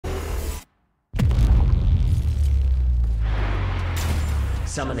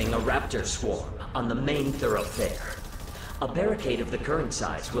Summoning a raptor swarm on the main thoroughfare. A barricade of the current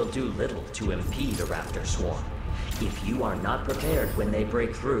size will do little to impede a raptor swarm. If you are not prepared when they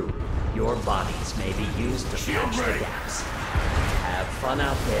break through, your bodies may be used to patch the gaps. Have fun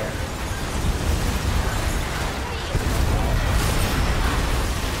out there.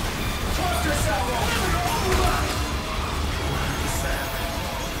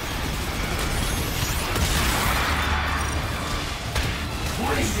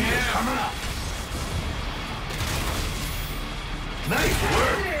 Coming up. Nice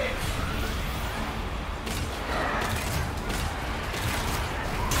work.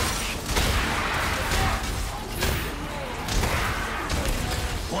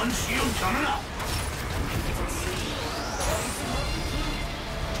 One shield coming up.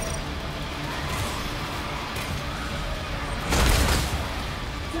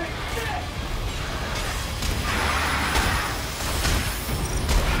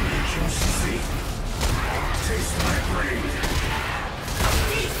 Taste my blade.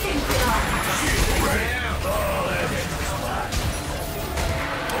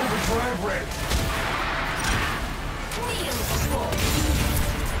 Overdrive ready.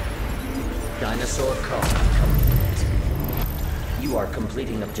 Dinosaur call complete. You are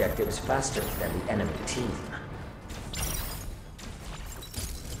completing objectives faster than the enemy team.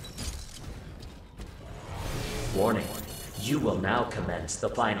 Warning, you will now commence the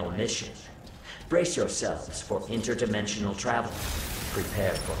final mission. Brace yourselves for interdimensional travel.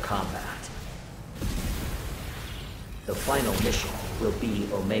 Prepare for combat. The final mission will be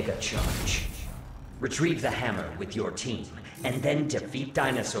Omega Charge. Retrieve the hammer with your team, and then defeat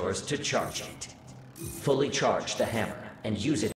dinosaurs to charge it. Fully charge the hammer and use it